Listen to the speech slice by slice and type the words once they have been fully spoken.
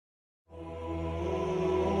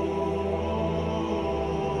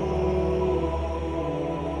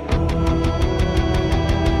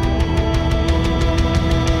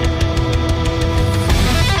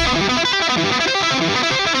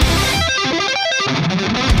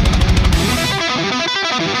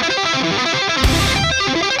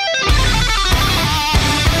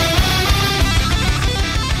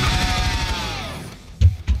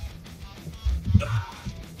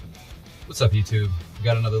YouTube? We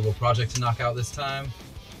got another little project to knock out this time.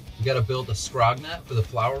 We got to build a SCROG net for the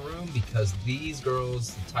flower room because these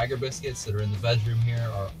girls, the tiger biscuits that are in the bedroom here,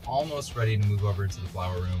 are almost ready to move over into the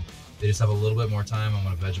flower room. They just have a little bit more time. I'm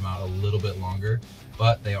going to veg them out a little bit longer,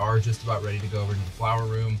 but they are just about ready to go over into the flower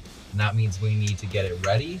room, and that means we need to get it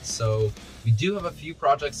ready. So we do have a few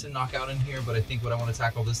projects to knock out in here, but I think what I want to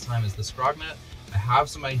tackle this time is the SCROG net. I have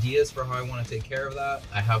some ideas for how I want to take care of that.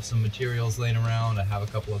 I have some materials laying around. I have a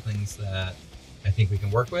couple of things that I think we can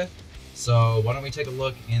work with. So why don't we take a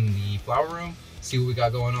look in the flower room, see what we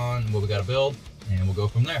got going on, what we got to build, and we'll go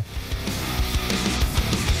from there.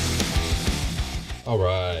 All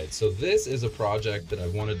right, so this is a project that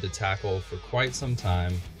I've wanted to tackle for quite some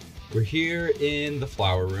time. We're here in the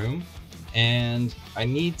flower room, and I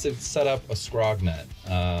need to set up a SCROG net.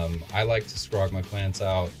 I like to SCROG my plants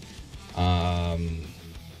out.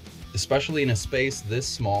 Especially in a space this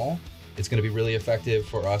small, it's going to be really effective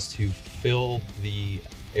for us to fill the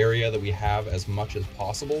area that we have as much as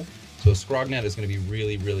possible. So a SCROG net is going to be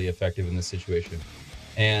really, really effective in this situation.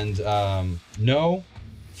 And no,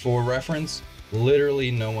 for reference,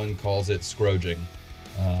 literally no one calls it scrooging.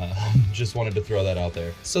 Just wanted to throw that out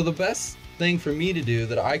there. So the best thing for me to do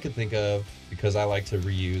that I could think of, because I like to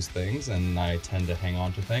reuse things and I tend to hang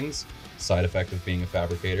on to things, side effect of being a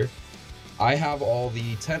fabricator, I have all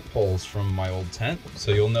the tent poles from my old tent.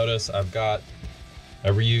 So you'll notice I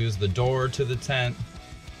reused the door to the tent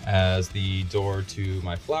as the door to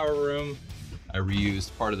my flower room. I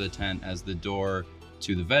reused part of the tent as the door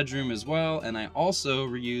to the veg room as well. And I also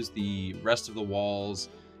reused the rest of the walls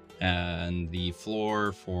and the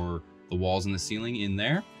floor for the walls and the ceiling in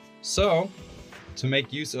there. So to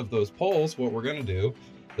make use of those poles, what we're gonna do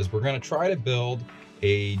is we're gonna try to build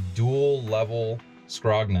a dual level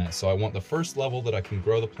SCROG net. So I want the first level that I can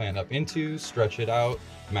grow the plant up into, stretch it out,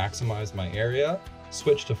 maximize my area,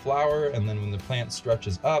 switch to flower, and then when the plant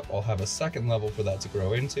stretches up, I'll have a second level for that to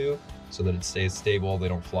grow into so that it stays stable. They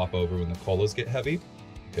don't flop over when the colas get heavy,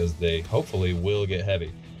 because they hopefully will get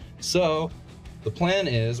heavy. So the plan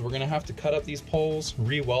is we're gonna have to cut up these poles,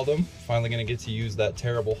 re-weld them. Finally gonna get to use that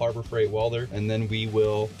terrible Harbor Freight welder, and then we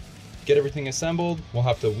will get everything assembled. We'll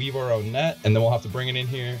have to weave our own net, and then we'll have to bring it in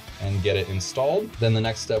here and get it installed. Then the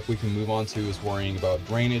next step we can move on to is worrying about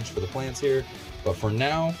drainage for the plants here. But for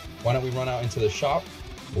now, why don't we run out into the shop?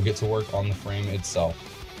 We'll get to work on the frame itself.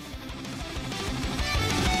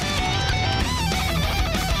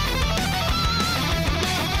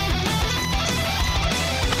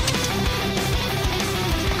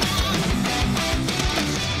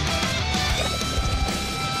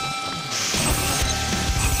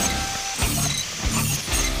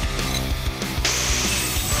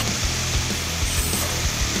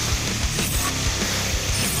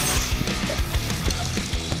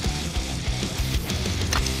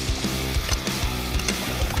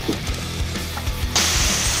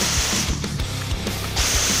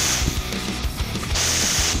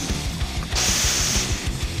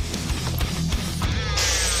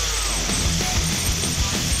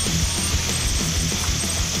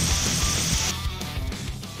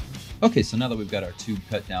 Okay, so now that we've got our tube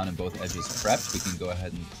cut down and both edges prepped, we can go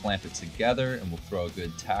ahead and clamp it together, and we'll throw a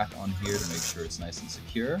good tack on here to make sure it's nice and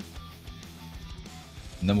secure.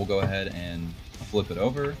 And then we'll go ahead and flip it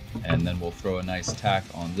over, and then we'll throw a nice tack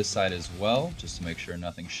on this side as well, just to make sure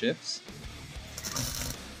nothing shifts.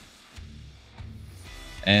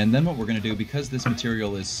 And then what we're going to do, because this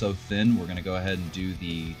material is so thin, we're going to go ahead and do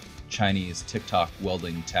the Chinese TikTok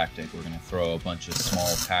welding tactic. We're going to throw a bunch of small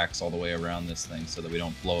tacks all the way around this thing so that we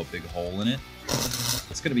don't blow a big hole in it.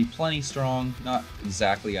 It's going to be plenty strong, not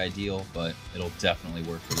exactly ideal, but it'll definitely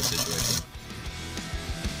work for the situation.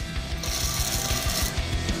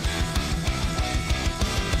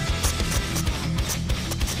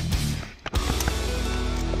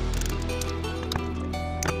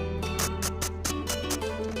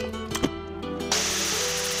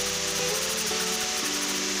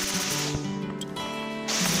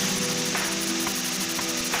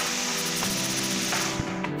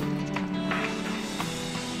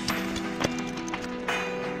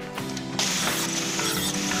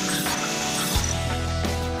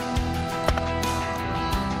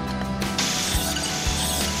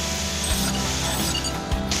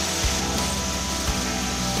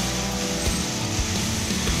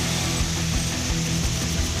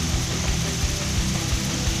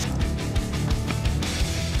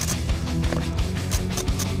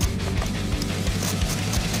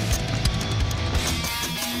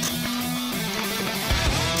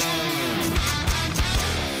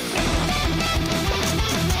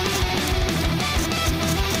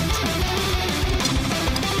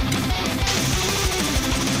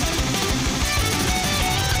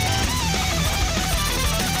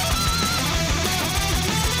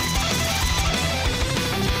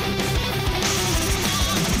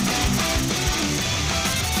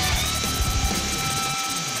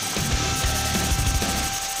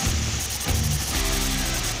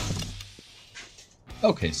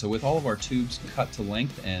 Okay, so with all of our tubes cut to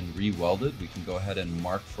length and re-welded, we can go ahead and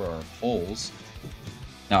mark for our holes.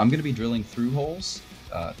 Now I'm going to be drilling through holes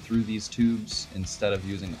through these tubes instead of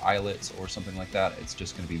using eyelets or something like that. It's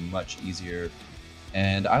just going to be much easier.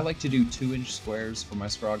 And I like to do 2-inch squares for my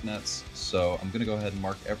SCROG nets, so I'm going to go ahead and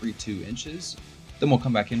mark every 2 inches. Then we'll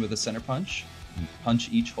come back in with a center punch, and punch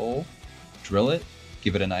each hole, drill it,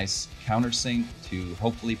 give it a nice countersink to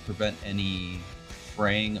hopefully prevent any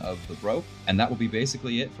fraying of the rope. And that will be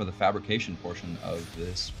basically it for the fabrication portion of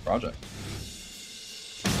this project.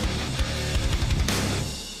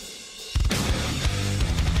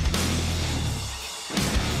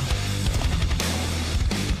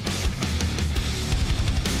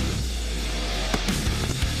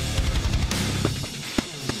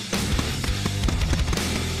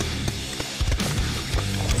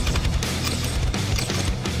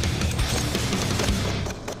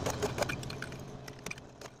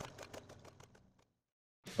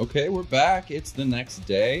 Okay, we're back. It's the next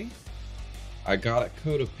day. I got a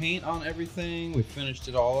coat of paint on everything. We finished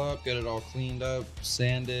it all up, got it all cleaned up,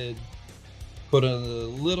 sanded, put a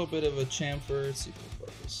little bit of a chamfer. Let's see if I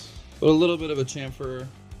focus. Put a little bit of a chamfer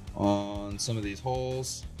on some of these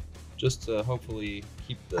holes, just to hopefully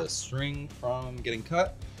keep the string from getting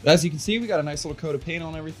cut. But as you can see, we got a nice little coat of paint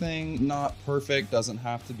on everything. Not perfect, doesn't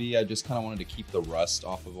have to be. I just kind of wanted to keep the rust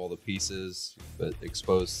off of all the pieces. But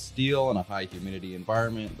exposed steel in a high humidity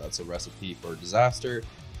environment, that's a recipe for disaster.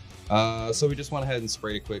 So we just went ahead and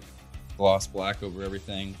sprayed a quick gloss black over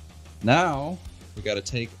everything. Now we got to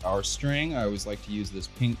take our string. I always like to use this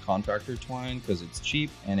pink contractor twine because it's cheap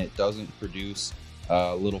and it doesn't produce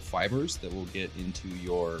little fibers that will get into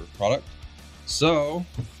your product. So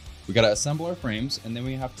we got to assemble our frames and then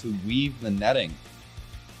we have to weave the netting.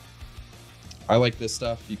 I like this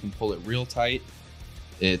stuff. You can pull it real tight.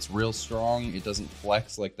 It's real strong. It doesn't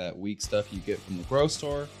flex like that weak stuff you get from the grow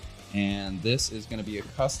store. And this is going to be a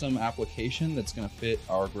custom application that's going to fit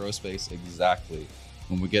our grow space exactly.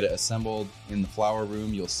 When we get it assembled in the flower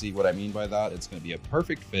room, you'll see what I mean by that. It's going to be a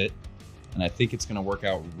perfect fit. And I think it's going to work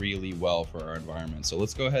out really well for our environment. So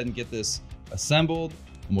let's go ahead and get this assembled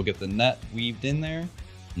and we'll get the net weaved in there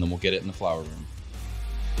and then we'll get it in the flower room.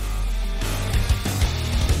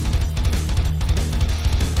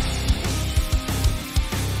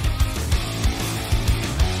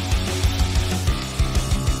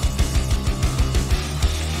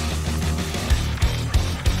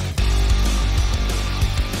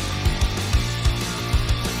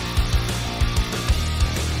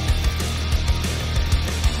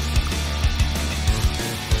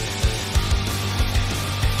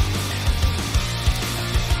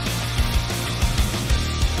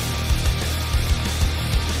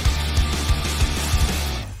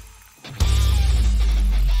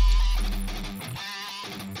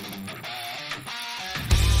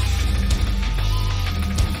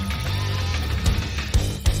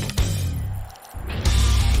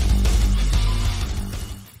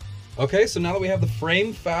 Okay, so now that we have the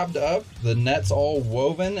frame fabbed up, the net's all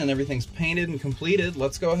woven and everything's painted and completed,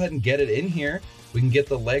 let's go ahead and get it in here. We can get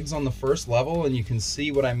the legs on the first level and you can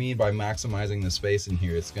see what I mean by maximizing the space in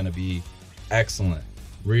here. It's gonna be excellent.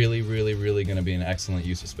 Really, really, really gonna be an excellent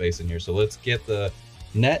use of space in here. So let's get the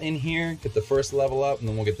net in here, get the first level up, and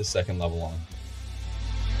then we'll get the second level on.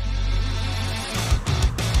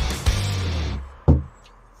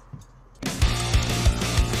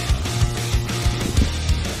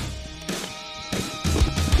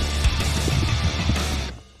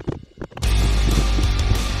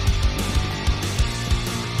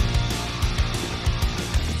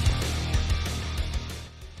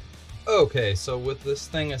 Okay, so with this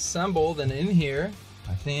thing assembled and in here,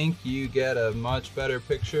 I think you get a much better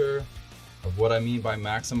picture of what I mean by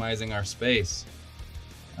maximizing our space.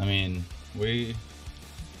 I mean, we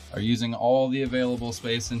are using all the available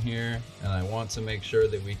space in here and I want to make sure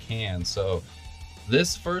that we can. So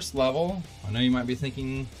this first level, I know you might be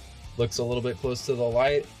thinking looks a little bit close to the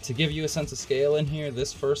light. To give you a sense of scale in here,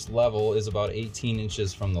 this first level is about 18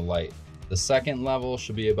 inches from the light. The second level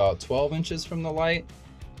should be about 12 inches from the light.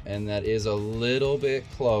 And that is a little bit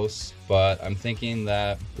close, but I'm thinking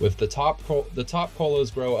that with the top colas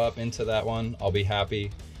grow up into that one, I'll be happy.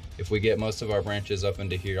 If we get most of our branches up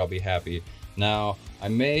into here, I'll be happy. Now, I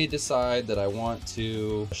may decide that I want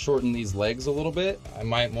to shorten these legs a little bit. I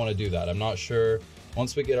might want to do that. I'm not sure.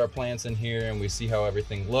 Once we get our plants in here and we see how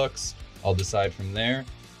everything looks, I'll decide from there.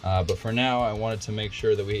 But for now, I wanted to make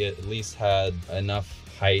sure that we at least had enough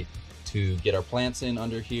height to get our plants in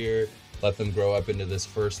under here, let them grow up into this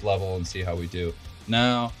first level and see how we do.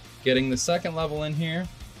 Now, getting the second level in here,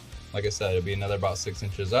 like I said, it'll be another about 6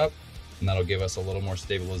 inches up. and that'll give us a little more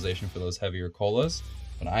stabilization for those heavier colas.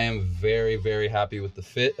 But I am very, very happy with the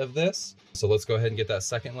fit of this. So let's go ahead and get that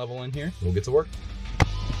second level in here. We'll get to work.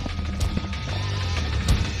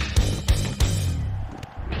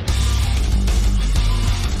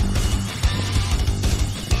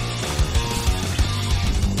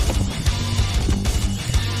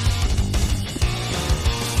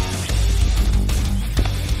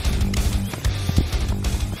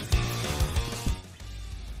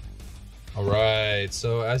 All right,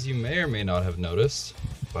 so as you may or may not have noticed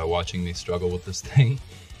by watching me struggle with this thing,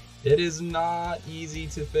 it is not easy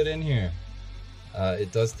to fit in here.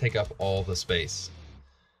 It does take up all the space.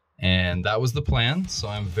 And that was the plan, so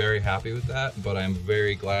I'm very happy with that, but I'm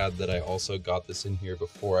very glad that I also got this in here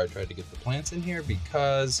before I tried to get the plants in here,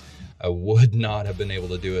 because I would not have been able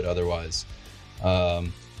to do it otherwise.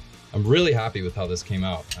 I'm really happy with how this came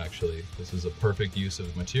out, actually. This was a perfect use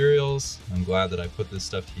of materials. I'm glad that I put this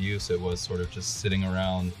stuff to use. It was sort of just sitting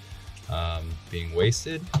around being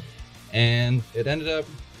wasted, and it ended up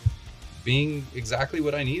being exactly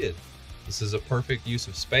what I needed. This is a perfect use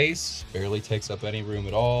of space, barely takes up any room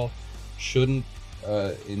at all. Shouldn't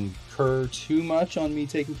incur too much on me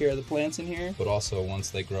taking care of the plants in here, but also once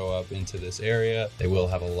they grow up into this area, they will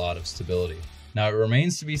have a lot of stability. Now it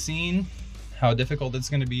remains to be seen how difficult it's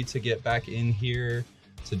going to be to get back in here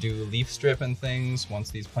to do leaf strip and things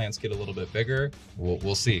once these plants get a little bit bigger.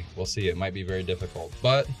 We'll see. We'll see. It might be very difficult,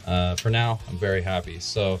 but for now, I'm very happy.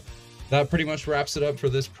 So that pretty much wraps it up for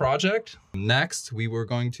this project. Next, we were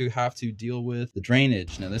going to have to deal with the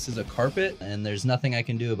drainage. Now this is a carpet and there's nothing I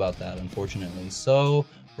can do about that, unfortunately. So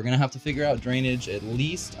we're gonna have to figure out drainage at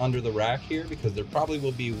least under the rack here, because there probably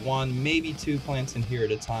will be one, maybe two plants in here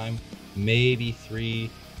at a time, maybe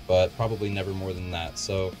three, but probably never more than that.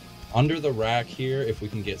 So under the rack here, if we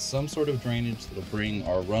can get some sort of drainage that'll bring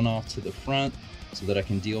our runoff to the front so that I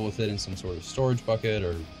can deal with it in some sort of storage bucket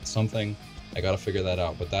or something, I gotta figure that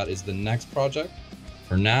out. But that is the next project.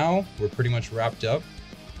 For now, we're pretty much wrapped up,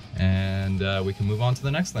 and we can move on to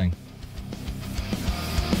the next thing.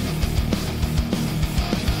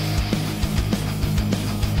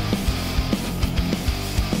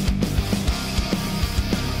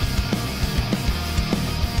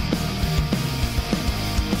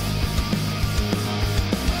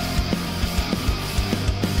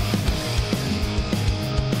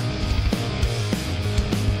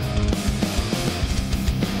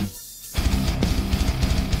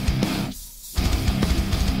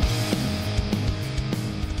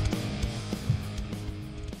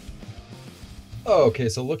 Okay,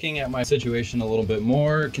 so looking at my situation a little bit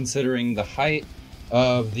more, considering the height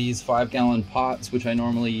of these 5-gallon pots, which I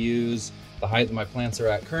normally use, the height that my plants are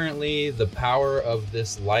at currently, the power of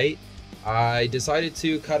this light, I decided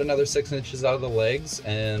to cut another 6 inches out of the legs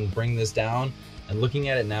and bring this down. And looking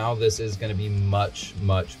at it now, this is going to be much,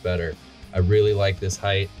 much better. I really like this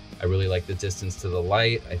height. I really like the distance to the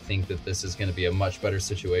light. I think that this is going to be a much better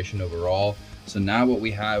situation overall. So now what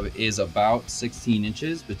we have is about 16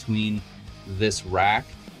 inches between this rack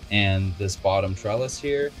and this bottom trellis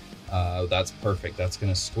here. That's perfect. That's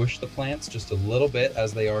going to squish the plants just a little bit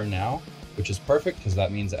as they are now, which is perfect because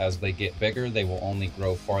that means as they get bigger, they will only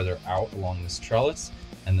grow farther out along this trellis.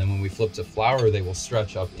 And then when we flip to flower, they will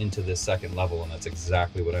stretch up into this second level, and that's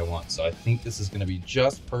exactly what I want. So I think this is going to be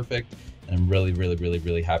just perfect, and I'm really, really, really,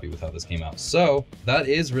 really happy with how this came out. So that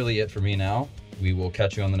is really it for me now. We will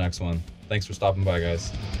catch you on the next one. Thanks for stopping by,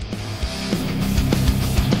 guys.